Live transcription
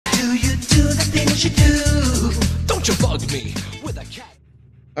do you do the things you do? Don't you bug me with a cat.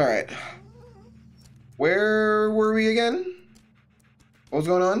 Alright. Where were we again? What was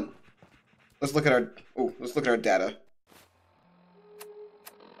going on? Let's look at our data.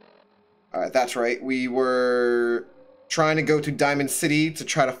 Alright, that's right. We were trying to go to Diamond City to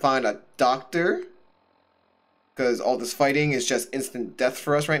try to find a doctor. Because all this fighting is just instant death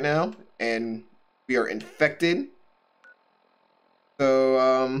for us right now. And we are infected.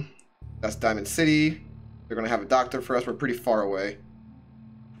 So, that's Diamond City. They're going to have a doctor for us. We're pretty far away.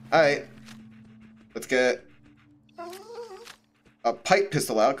 Alright. Let's get a pipe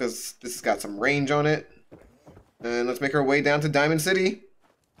pistol out, because this has got some range on it. And let's make our way down to Diamond City.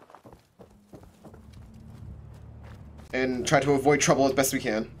 And try to avoid trouble as best we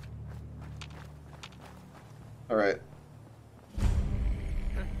can. Alright.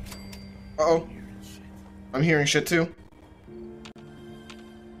 Uh-oh. I'm hearing shit too.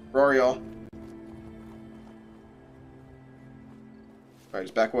 Where are y'all? Alright,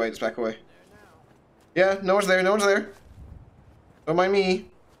 just back away, just back away. Yeah, no one's there, no one's there. Don't mind me.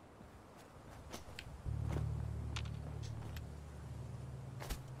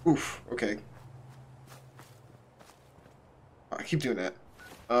 Oof, okay. Oh, I keep doing that.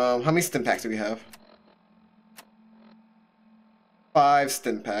 How many stim packs do we have? 5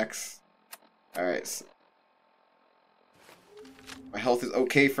 stim packs. Alright. So my health is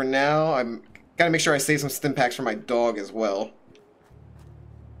okay for now. I'm gotta make sure I save some stim packs for my dog as well.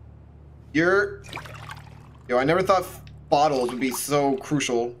 Yo, I never thought bottles would be so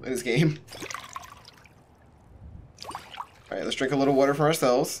crucial in this game. Alright, let's drink a little water for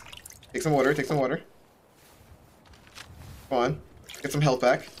ourselves. Take some water, take some water. Come on. Get some health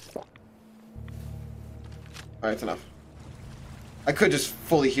back. Alright, it's enough. I could just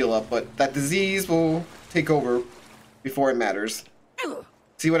fully heal up, but that disease will take over before it matters.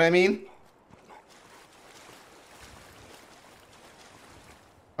 See what I mean?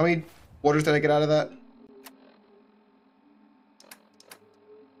 How many waters did I get out of that?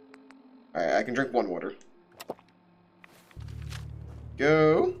 Alright, I can drink 1 water.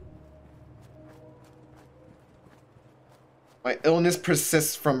 Go. My illness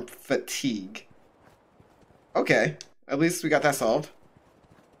persists from fatigue. Okay, at least we got that solved.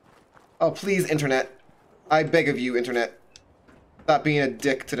 Oh, please, internet. I beg of you, internet. Stop being a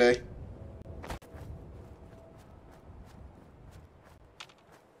dick today.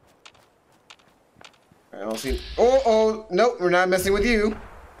 Alright, I'll see. Oh, nope, we're not messing with you.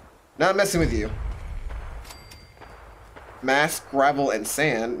 Not messing with you. Mass, gravel, and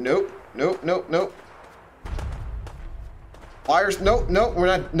sand. Nope, nope, nope, nope. Fires, nope, nope, we're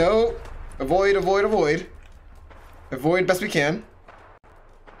not, no. Avoid, avoid, avoid. Avoid best we can.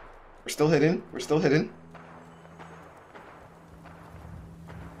 We're still hidden, we're still hidden.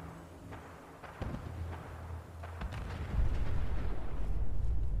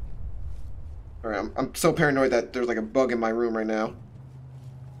 Alright, I'm so paranoid that there's like a bug in my room right now.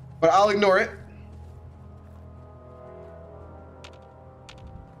 But I'll ignore it.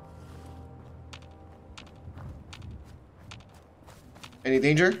 Any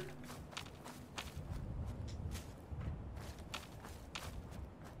danger?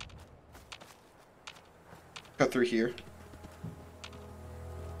 Cut through here.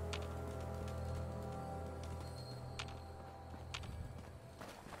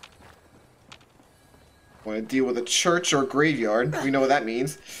 Want to deal with a church or graveyard? We know what that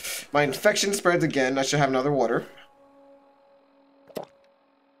means. My infection spreads again. I should have another water.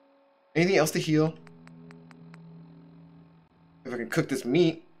 Anything else to heal? If I can cook this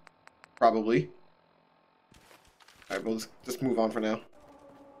meat, probably. Alright, we'll just move on for now.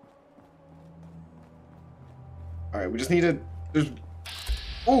 Alright, we just need to... There's...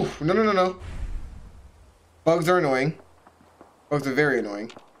 Ooh, no, no, no, no. Bugs are annoying. Bugs are very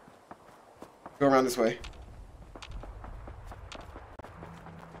annoying. Go around this way.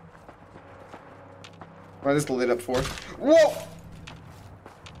 Why is this lit up for? Whoa!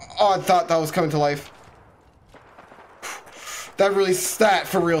 Oh, I thought that was coming to life. That really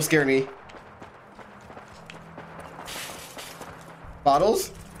for real scared me.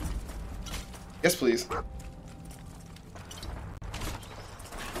 Bottles? Yes, please.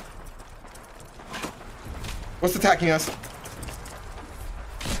 What's attacking us?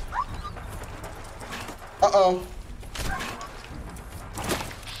 Uh-oh.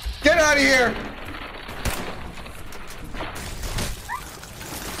 Get out of here!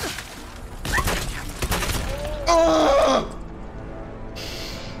 Ugh!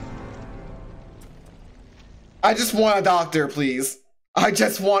 I just want a doctor, please. I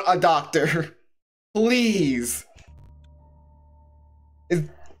just want a doctor. Please.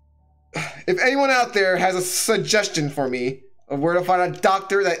 If anyone out there has a suggestion for me of where to find a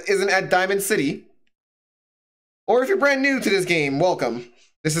doctor that isn't at Diamond City, or if you're brand new to this game, welcome.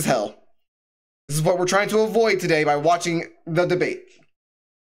 This is hell. This is what we're trying to avoid today by watching the debate.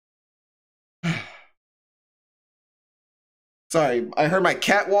 Sorry, I heard my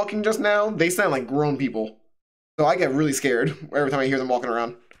cat walking just now. They sound like grown people. So I get really scared every time I hear them walking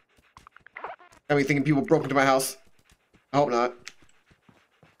around. Got me thinking people broke into my house. I hope not.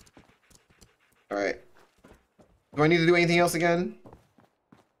 Alright. Do I need to do anything else again?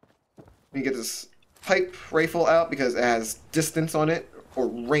 Let me get this pipe rifle out because it has distance on it. Or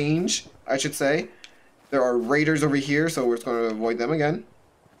range, I should say. There are raiders over here, so we're just going to avoid them again.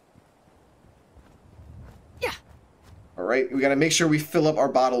 Yeah. Alright, we got to make sure we fill up our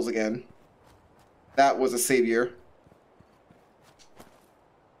bottles again. That was a savior.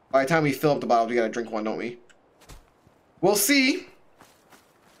 By the time we fill up the bottles, we got to drink one, don't we? We'll see.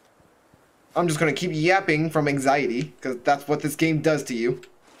 I'm just going to keep yapping from anxiety, because that's what this game does to you.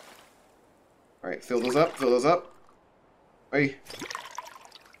 Alright, fill those up, fill those up. Hey.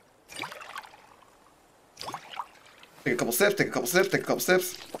 Take a couple sips, take a couple sips, take a couple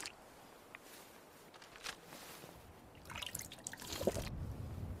sips.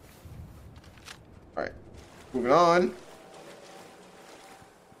 Alright, moving on.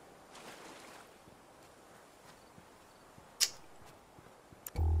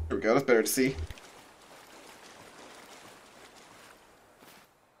 There we go, that's better to see.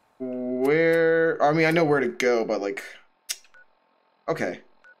 Where, I mean, I know where to go, but like, okay.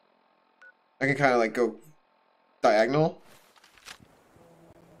 I can kind of like go diagonal.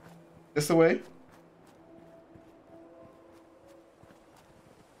 This way.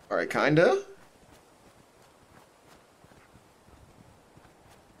 Alright, kinda.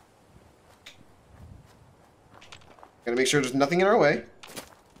 Gotta make sure there's nothing in our way.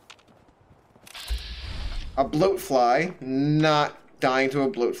 A bloat fly. Not dying to a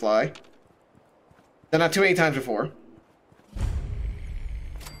bloat fly. Done that too many times before.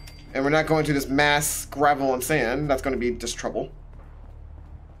 And we're not going to this mass gravel and sand. That's going to be just trouble.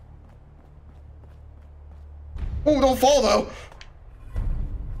 Oh, don't fall though!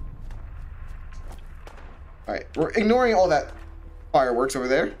 Alright, we're ignoring all that fireworks over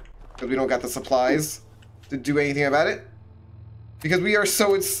there. Because we don't got the supplies to do anything about it. Because we are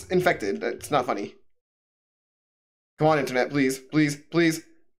so infected. It's not funny. Come on, internet, please. Please, please,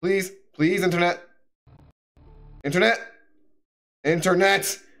 please, please, internet. Internet!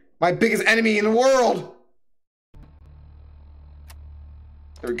 Internet! My biggest enemy in the world!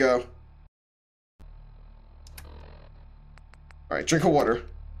 There we go. Alright, drink of water.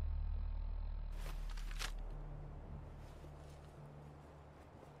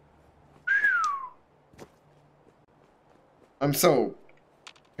 I'm so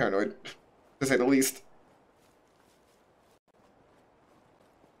paranoid, to say the least.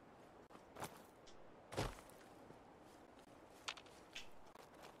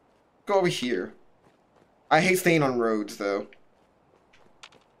 Go over here. I hate staying on roads, though.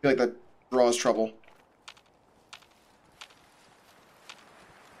 I feel like that draws trouble.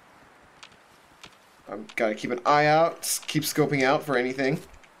 I've got to keep an eye out, keep scoping out for anything.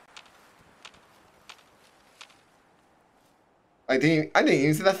 I didn't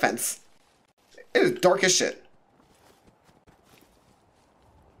even see that fence. It is dark as shit.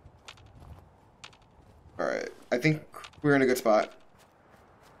 Alright, I think we're in a good spot.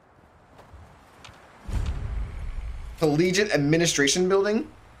 Collegiate Administration Building?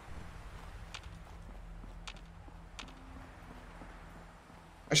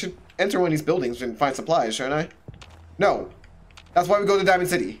 I should enter one of these buildings and find supplies, shouldn't I? No. That's why we go to Diamond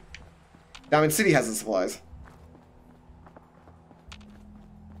City. Diamond City has the supplies.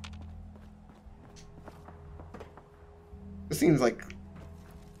 This seems like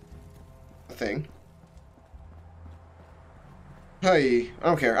a thing. Hey, I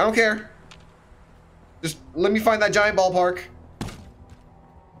don't care. I don't care. Just let me find that giant ballpark.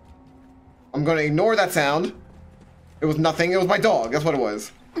 I'm gonna ignore that sound. It was nothing. It was my dog. That's what it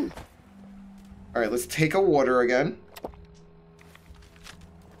was. Alright, let's take a water again.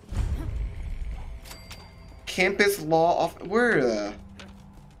 Campus law off. Where the?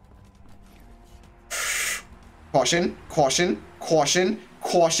 Caution, caution, caution,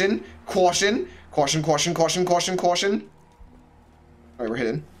 caution, caution, caution, caution, caution, caution, caution. Alright, we're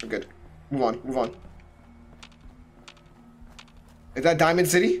hidden. We're good. Move on, move on. Is that Diamond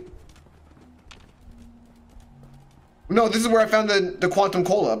City? No, this is where I found the Quantum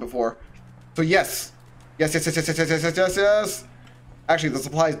Cola before. So yes. Yes, yes, yes, yes, yes, yes, yes, yes, yes, yes. Actually, the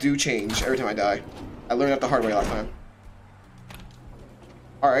supplies do change every time I die. I learned that the hard way last time.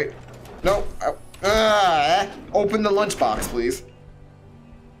 Alright. No. Open the lunchbox, please.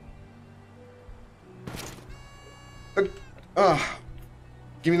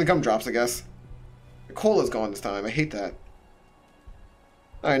 Give me the gumdrops, I guess. The cola's gone this time. I hate that.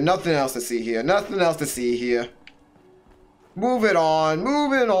 Alright, nothing else to see here. Nothing else to see here. Move it on.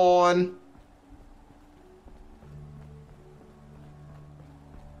 Moving on.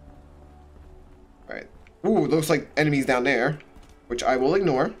 Alright. Ooh, looks like enemies down there. Which I will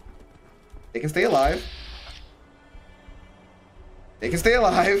ignore. They can stay alive. They can stay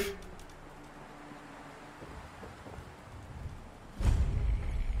alive.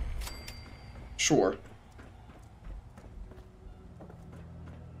 Sure.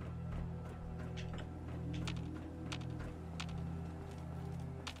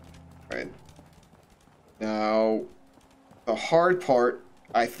 Right. Now, the hard part,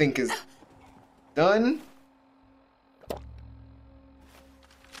 I think, is done.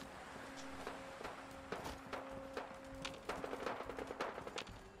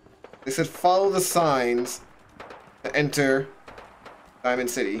 They said follow the signs to enter Diamond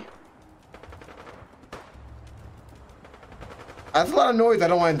City. That's a lot of noise. I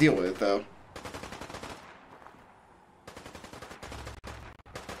don't want to deal with it, though.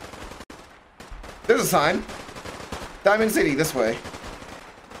 There's a sign. Diamond City, this way.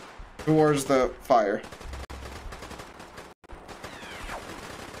 Towards the fire.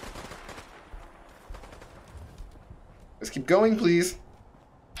 Let's keep going, please.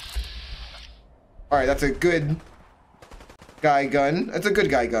 Alright, that's a good guy gun. That's a good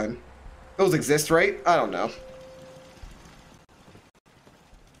guy gun. Those exist, right? I don't know.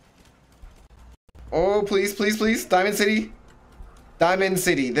 Oh, please, please, please. Diamond City. Diamond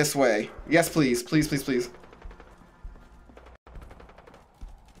City, this way. Yes, please. Please, please, please.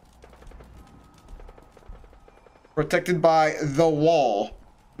 Protected by the wall.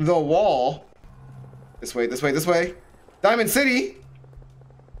 The wall. This way, this way, this way. Diamond City.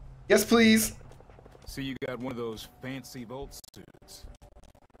 Yes, please. See, you got one of those fancy Volt suits.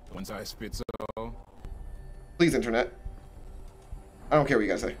 One size fits all. Please, internet. I don't care what you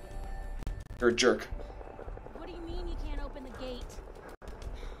guys say. You're a jerk. What do you mean you can't open the gate?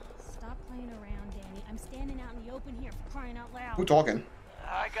 Stop playing around, Danny. I'm standing out in the open here for crying out loud. Who talking?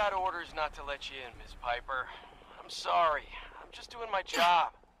 I got orders not to let you in, Miss Piper. I'm sorry. I'm just doing my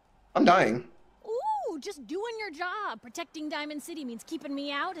job. I'm dying. Ooh, just doing your job. Protecting Diamond City means keeping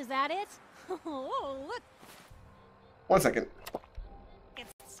me out, is that it? Oh, look. 1 second.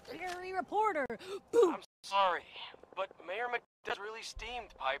 It's scary reporter. I'm sorry, but Mayor McDuff's really steamed,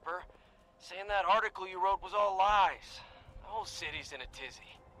 Piper. Saying that article you wrote was all lies. The whole city's in a tizzy.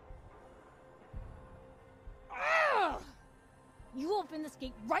 Ugh. You open this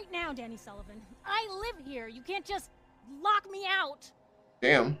gate right now, Danny Sullivan. I live here. You can't just lock me out.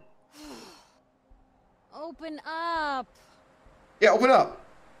 Damn. Open up. Yeah, open up.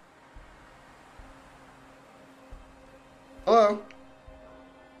 Hello?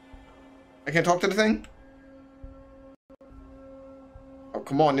 I can't talk to the thing? Oh,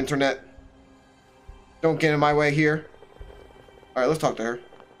 come on, internet. Don't get in my way here. Alright, let's talk to her.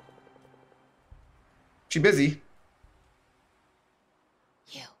 She busy?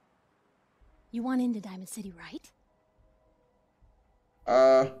 You want into Diamond City, right?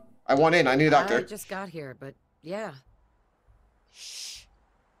 I want in. I need a doctor. I just got here, but yeah. Shh.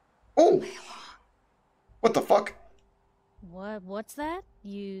 Oh! What the fuck? What's that?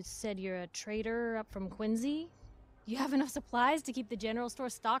 You said you're a trader up from Quincy? You have enough supplies to keep the general store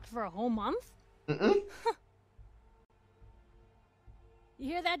stocked for a whole month? Mm-mm. You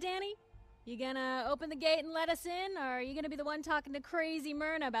hear that, Danny? You gonna open the gate and let us in, or are you gonna be the one talking to crazy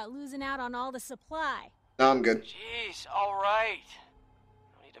Myrna about losing out on all the supply? No, I'm good. Jeez, all right.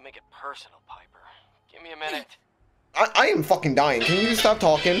 No need to make it personal, Piper. Give me a minute. I am fucking dying. Can you stop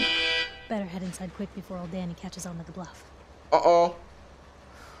talking? Better head inside quick before old Danny catches on to the bluff. Uh-oh.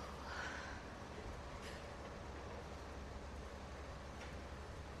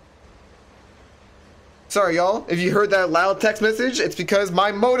 Sorry, y'all. If you heard that loud text message, it's because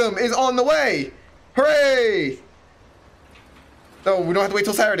my modem is on the way. Hooray! No, we don't have to wait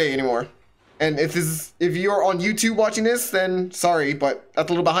till Saturday anymore. And if you're on YouTube watching this, then sorry, but that's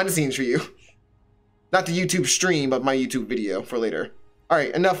a little behind the scenes for you. Not the YouTube stream, but my YouTube video for later. All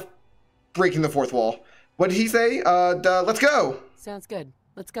right, enough breaking the fourth wall. What did he say? Let's go. Sounds good.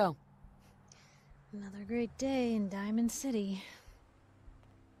 Let's go. Another great day in Diamond City.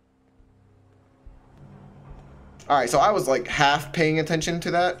 All right, so I was like half paying attention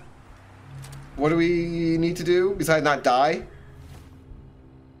to that. What do we need to do besides not die?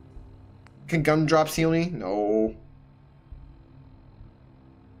 Can gumdrops heal me? No.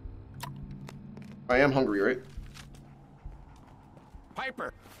 I am hungry, right?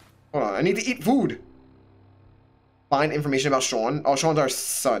 Piper! Hold on, I need to eat food. Find information about Sean. Oh, Sean's our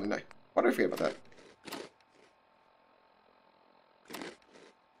son. Why did I forget about that?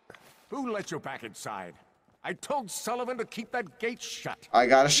 Who let you back inside? I told Sullivan to keep that gate shut. I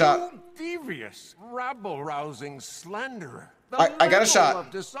got a shot. You devious, rabble-rousing slanderer. I got a shot.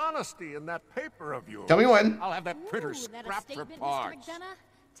 Of dishonesty in that paper of yours. Tell me when. I'll have that printer scrapped for parts.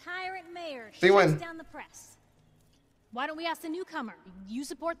 Tyrant mayor See when. shuts down the press. Why don't we ask the newcomer? You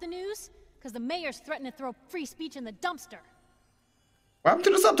support the news? Because the mayor's threatened to throw free speech in the dumpster. What happened to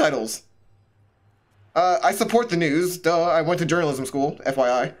the subtitles? I support the news. Duh, I went to journalism school,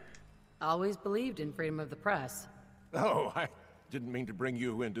 FYI. Always believed in freedom of the press. Oh, I didn't mean to bring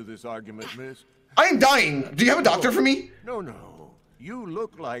you into this argument, miss. I am dying. Do you have a doctor for me? No. You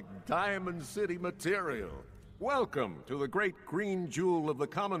look like Diamond City material. Welcome to the great green jewel of the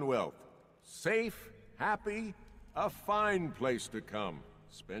Commonwealth. Safe, happy, a fine place to come.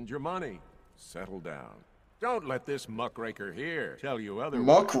 Spend your money. Settle down. Don't let this muckraker here tell you otherwise.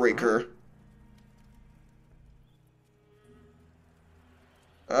 Muckraker?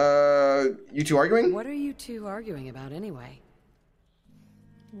 You two arguing? What are you two arguing about anyway?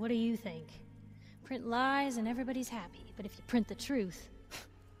 What do you think? Print lies and everybody's happy, but if you print the truth...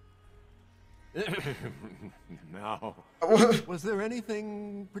 Now, was there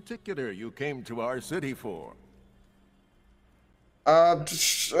anything particular you came to our city for? I'm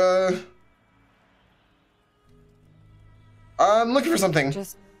looking for something.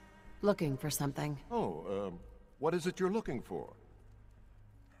 Just looking for something. Oh, what is it you're looking for?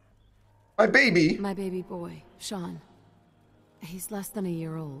 My baby. My baby boy, Sean. He's less than a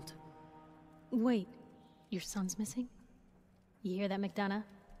year old. Wait, your son's missing? You hear that, McDonough?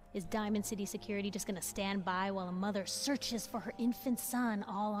 Is Diamond City Security just gonna stand by while a mother searches for her infant son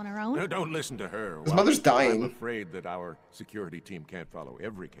all on her own? No, don't listen to her. His mother's dying. I'm afraid that our security team can't follow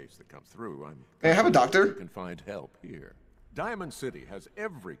every case that comes through. Hey, I have a doctor. You can find help here. Diamond City has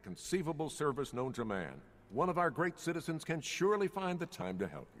every conceivable service known to man. One of our great citizens can surely find the time to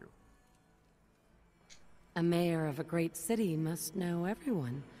help you. A mayor of a great city must know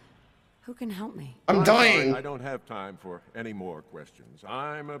everyone. Who can help me? I'm dying. I don't have time for any more questions.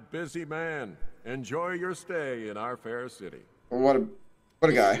 I'm a busy man. Enjoy your stay in our fair city. What a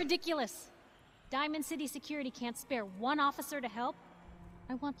This guy. is ridiculous. Diamond City Security can't spare one officer to help.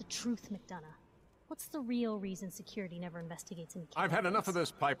 I want the truth, McDonough. What's the real reason security never investigates any I've had enough of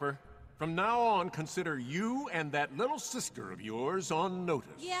this, Piper. From now on, consider you and that little sister of yours on notice.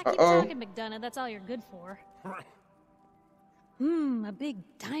 Yeah, keep talking, McDonough. That's all you're good for. A big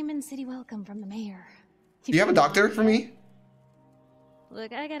Diamond City welcome from the mayor. Do you have a doctor for me?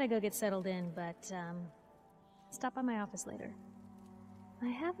 Look, I gotta go get settled in, but, stop by my office later. I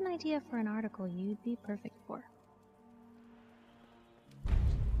have an idea for an article you'd be perfect for.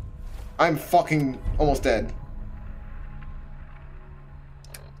 I'm fucking almost dead.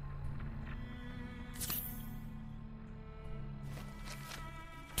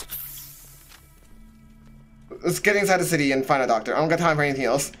 Let's get inside the city and find a doctor. I don't got time for anything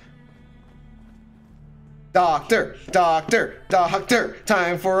else. Doctor, doctor, doctor,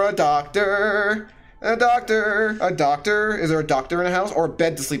 time for a doctor. A doctor, a doctor. Is there a doctor in a house or a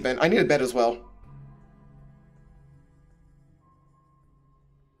bed to sleep in? I need a bed as well.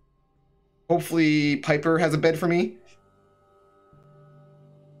 Hopefully Piper has a bed for me.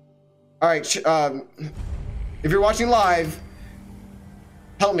 Alright, if you're watching live,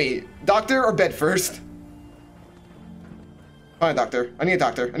 help me. Doctor or bed first? Find a doctor. I need a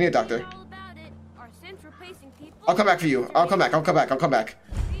doctor. I need a doctor. I'll come back for you. I'll come back. I'll come back. I'll come back.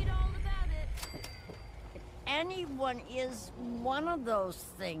 If anyone is one of those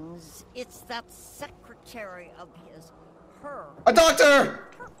things, it's that secretary of his, her. A doctor!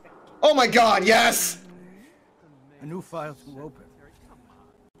 Oh my god, yes! A new file to open.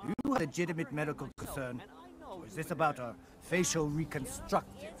 Do you have a legitimate medical concern? Or is this about a facial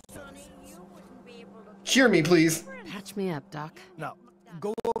reconstructive service? Hear me, please. Patch me up, Doc. Now,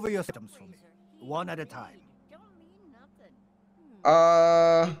 go over your symptoms for me, one at a time.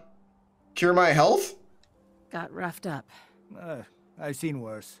 Cure my health? Got roughed up. I've seen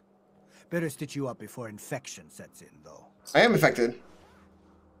worse. Better stitch you up before infection sets in, though. I am infected.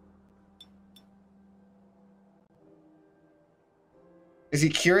 Is he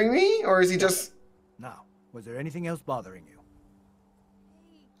curing me, or is he just... Now, was there anything else bothering you?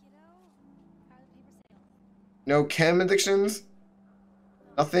 No chem addictions?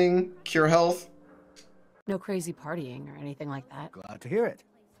 Nothing? Cure health? No crazy partying or anything like that. Glad to hear it.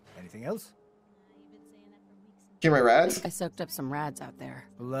 Anything else? Hear my rads? I soaked up some rads out there.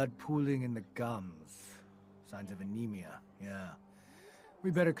 Blood pooling in the gums. Signs of anemia. Yeah.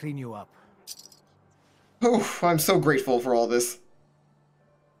 We better clean you up. Oh, I'm so grateful for all this.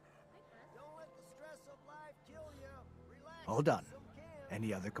 All done.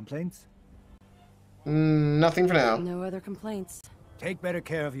 Any other complaints? Nothing for now. No other complaints. Take better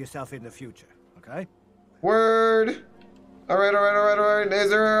care of yourself in the future, okay? Word. Alright. Is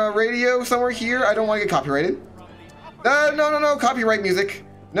there a radio somewhere here? I don't want to get copyrighted. No. Copyright music.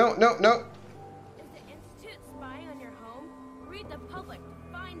 No. Is the Institute spying on your home? Read the public.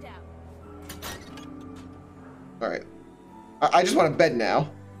 Find out. Alright. I just want a bed now.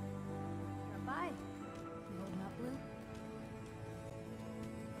 Bye. You holding up, Blue?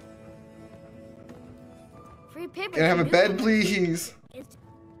 Free paper. Can I have a bed, please?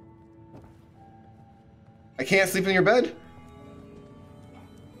 I can't sleep in your bed?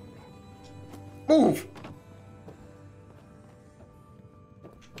 Move!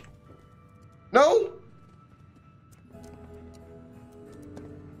 No?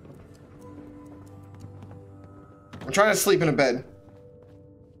 I'm trying to sleep in a bed.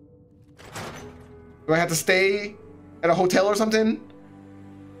 Do I have to stay at a hotel or something?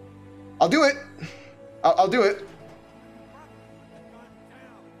 I'll do it. I'll do it.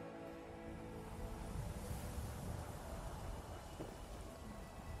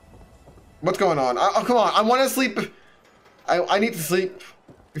 What's going on? Oh, come on. I want to sleep. I need to sleep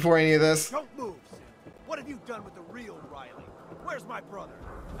before any of this. Don't move, Sid. What have you done with the real Riley? Where's my brother?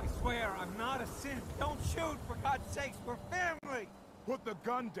 I swear, I'm not a synth. Don't shoot, for God's sakes. We're family. Put the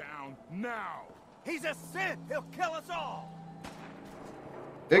gun down now. He's a synth. He'll kill us all.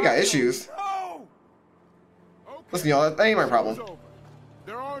 They got issues. No! Okay. Listen, y'all, that ain't my problem. It's over.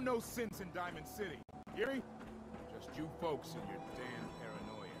 There are no sins in Diamond City. Hear me? Just you folks and your damn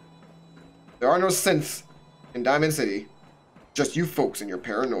paranoia. There are no synths in Diamond City. Just you folks and your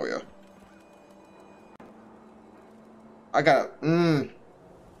paranoia. I gotta... I'm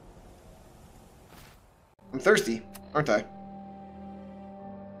thirsty, aren't I?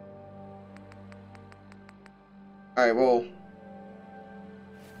 Alright, well...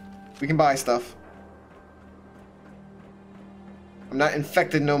 we can buy stuff. I'm not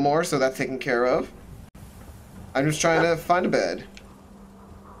infected no more, so that's taken care of. I'm just trying to find a bed.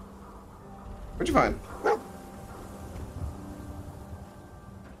 What'd you find?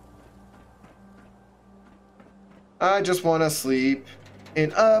 I just want to sleep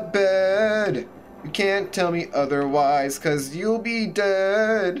in a bed. You can't tell me otherwise, 'cause you'll be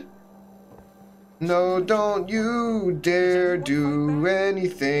dead. No, don't you dare do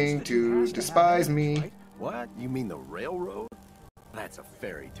anything to despise me. What? You mean the railroad? That's a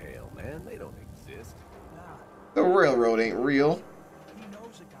fairy tale, man. They don't exist. The railroad ain't real. He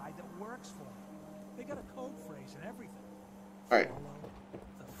knows a guy that works for him. They got a code phrase and everything. Alright. Follow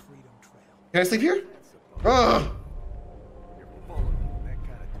the Freedom Trail. Can I sleep here? Ugh! You're full of that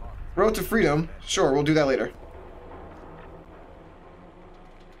kind of talk. Road to freedom. Sure, we'll do that later.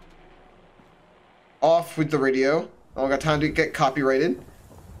 Off with the radio. I don't got time to get copyrighted.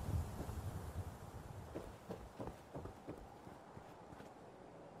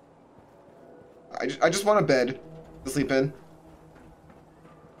 I just want a bed to sleep in.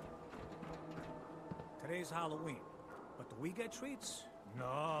 Today's Halloween, but do we get treats?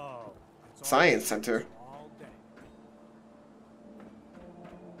 No. It's all Science Center. all day.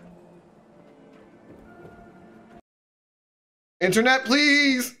 Internet,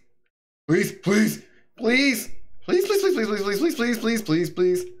 please! Please, please, please! Please, please, please, please, please, please, please, please, please, please,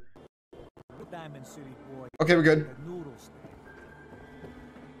 please. The Diamond City boy. Okay, we're good. The noodle stand.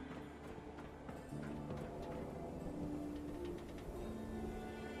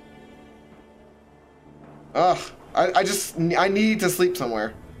 Ugh. I need to sleep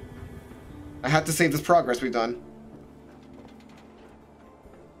somewhere. I have to save this progress we've done.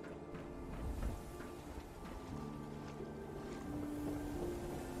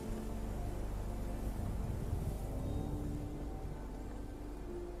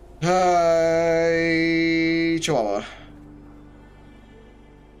 Hi, Chihuahua.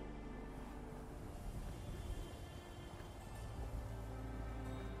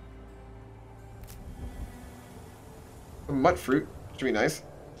 Mud fruit should be nice.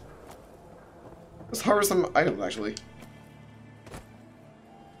 Let's harvest some items, actually.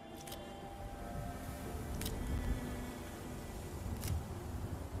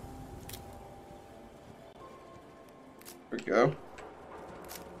 There we go.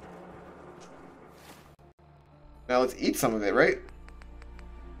 Now let's eat some of it, right?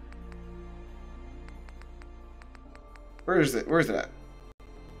 Where is it? Where is it at?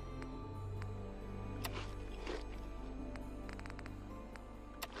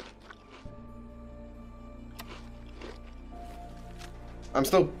 I'm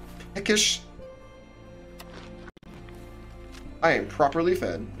still peckish. I am properly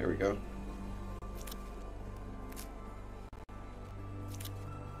fed. There we go.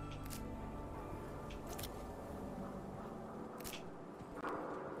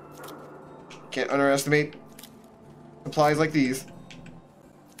 Can't underestimate supplies like these.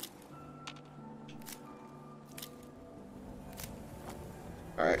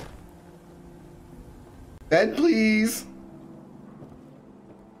 Alright. Bed, please.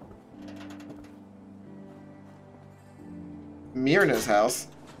 Myrna's house.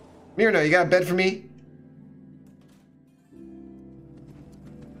 Myrna, you got a bed for me?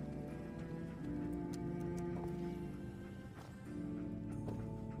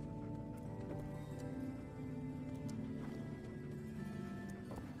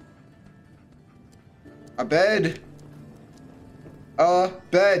 A bed. A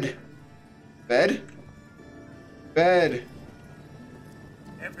bed. Bed? Bed.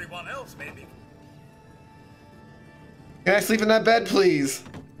 Everyone else, maybe. Can I sleep in that bed, please?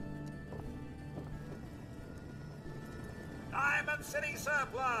 Diamond City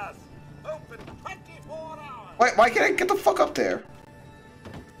Surplus. Open 24 hours. Why can't I get the fuck up there?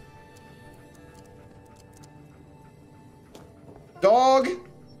 Dog.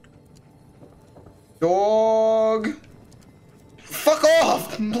 Dog. Fuck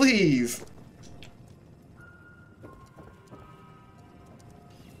off, please.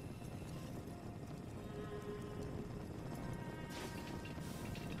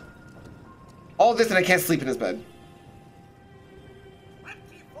 All this and I can't sleep in his bed.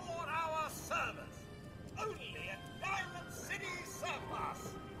 24-hour service. Only at Diamond City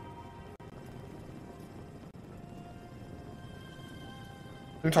Surplus.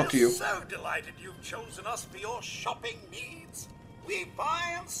 Let me talk to you. We're so delighted you've chosen us for your shopping needs. We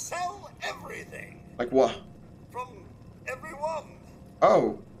buy and sell everything. Like what? From everyone.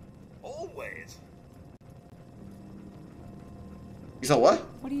 Oh. Always. You sell what?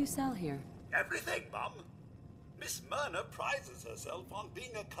 What do you sell here? Everything, Mum. Miss Myrna prizes herself on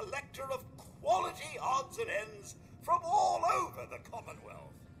being a collector of quality odds and ends from all over the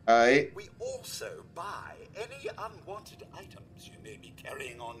Commonwealth. Alright. We also buy any unwanted items you may be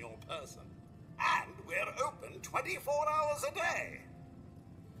carrying on your person. And we're open 24 hours a day.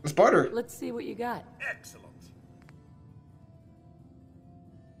 Let's barter. Let's see what you got. Excellent.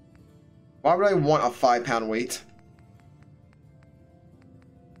 Why would I want a 5-pound weight?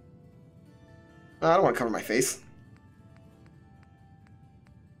 I don't want to cover my face.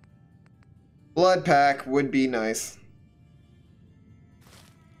 Blood pack would be nice.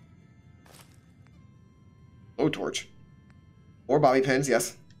 Blow torch. More bobby pins,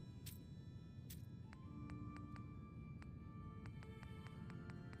 yes.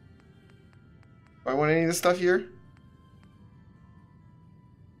 Do I want any of this stuff here?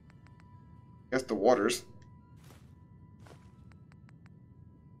 Guess the waters.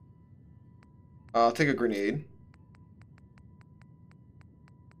 I'll take a grenade.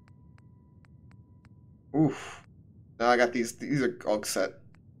 Oof. Now I got these. These are all set.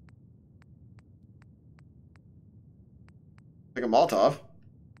 Take a Molotov.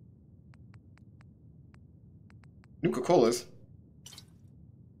 Nuka-Colas.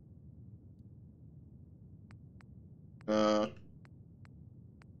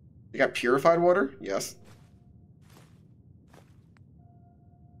 You got purified water? Yes.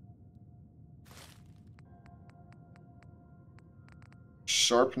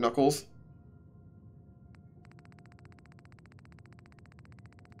 Sharp knuckles.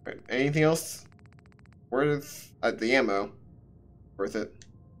 Right, anything else worth the ammo? Worth it.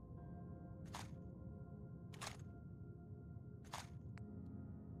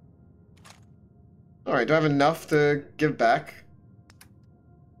 Alright, do I have enough to give back?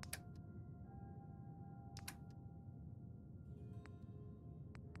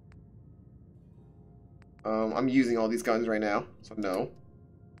 I'm using all these guns right now, so no.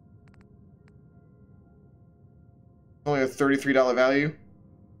 Only a $33 value?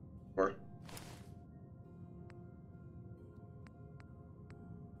 Or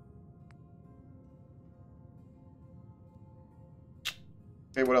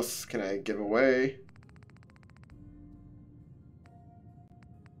okay, what else can I give away?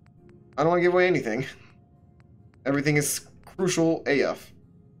 I don't want to give away anything. Everything is crucial AF.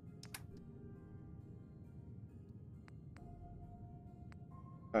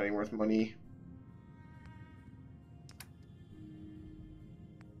 Not any worth money.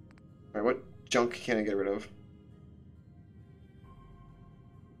 Alright, what junk can I get rid of?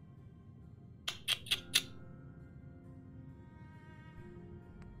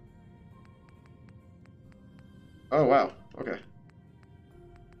 Oh, wow. Okay.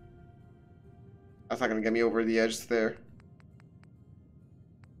 That's not gonna get me over the edge there.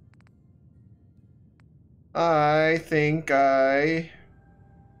 I think I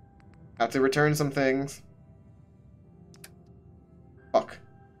have to return some things. Fuck.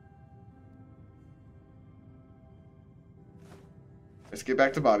 Let's get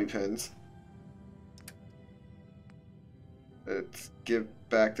back to bobby pins. Let's give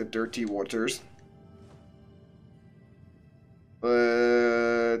back the dirty waters.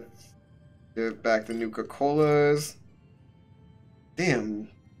 Let's give back the Nuka-Colas. Damn.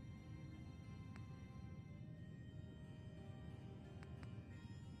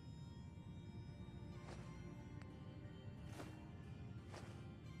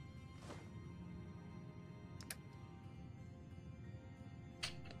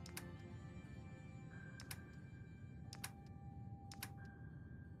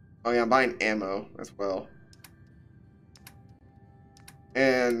 Oh yeah, I'm buying ammo as well.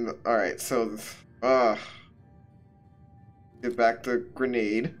 And alright, so get back the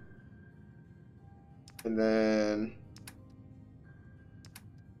grenade. And then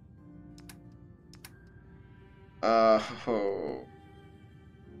oh.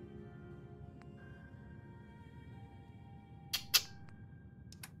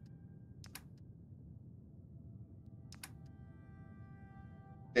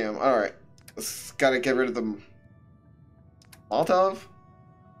 Damn, alright. Let's gotta get rid of the Molotov.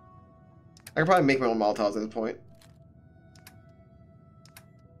 I can probably make my own Molotovs at this point.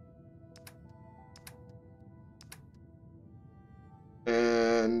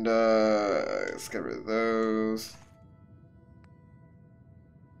 And let's get rid of those.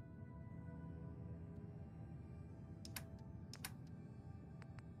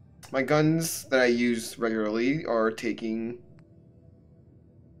 My guns that I use regularly are taking...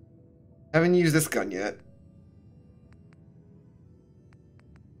 I haven't used this gun yet.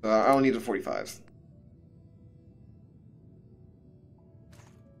 I don't need the 45s.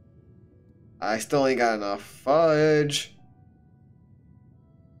 I still ain't got enough. Fudge.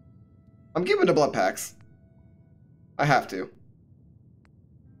 I'm giving the blood packs. I have to.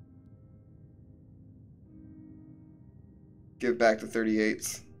 Give back the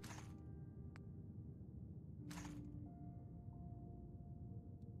 38s.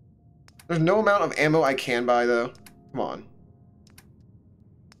 There's no amount of ammo I can buy, though. Come on.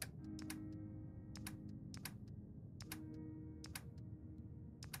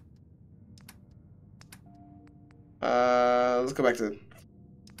 Let's go back to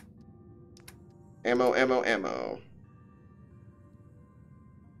ammo. Alright,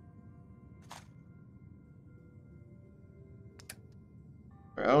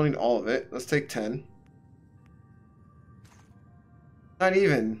 I don't need all of it. Let's take 10. Not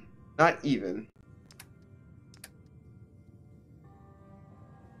even. Not even.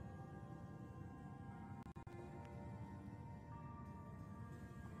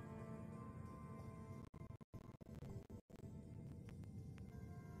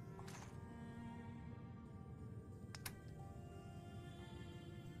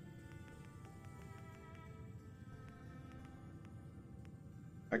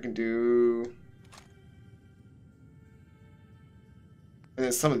 I can do... And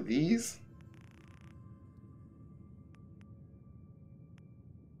then some of these?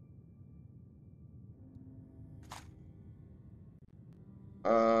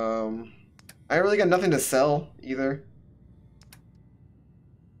 I really got nothing to sell either.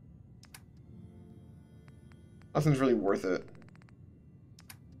 Nothing's really worth it.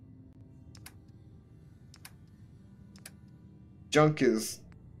 Junk is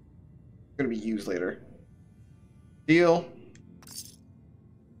gonna be used later. Deal.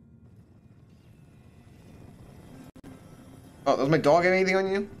 Oh, does my dog have anything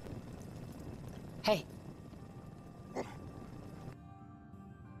on you? Hey.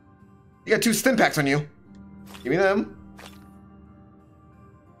 You got 2 stim packs on you. Give me them.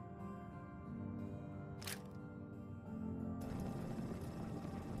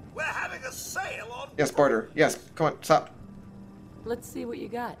 We're having a sale on... Yes, barter. Yes, come on, stop. Let's see what you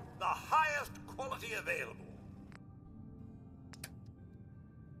got. the highest quality available.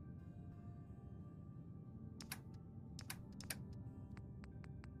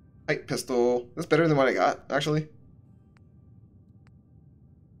 Light pistol. That's better than what I got, actually.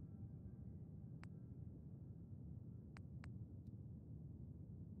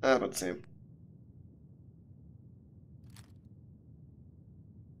 About the same.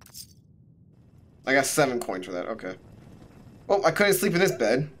 I got 7 coins for that, okay. Well, I couldn't sleep in this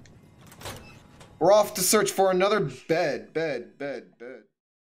bed. We're off to search for another bed.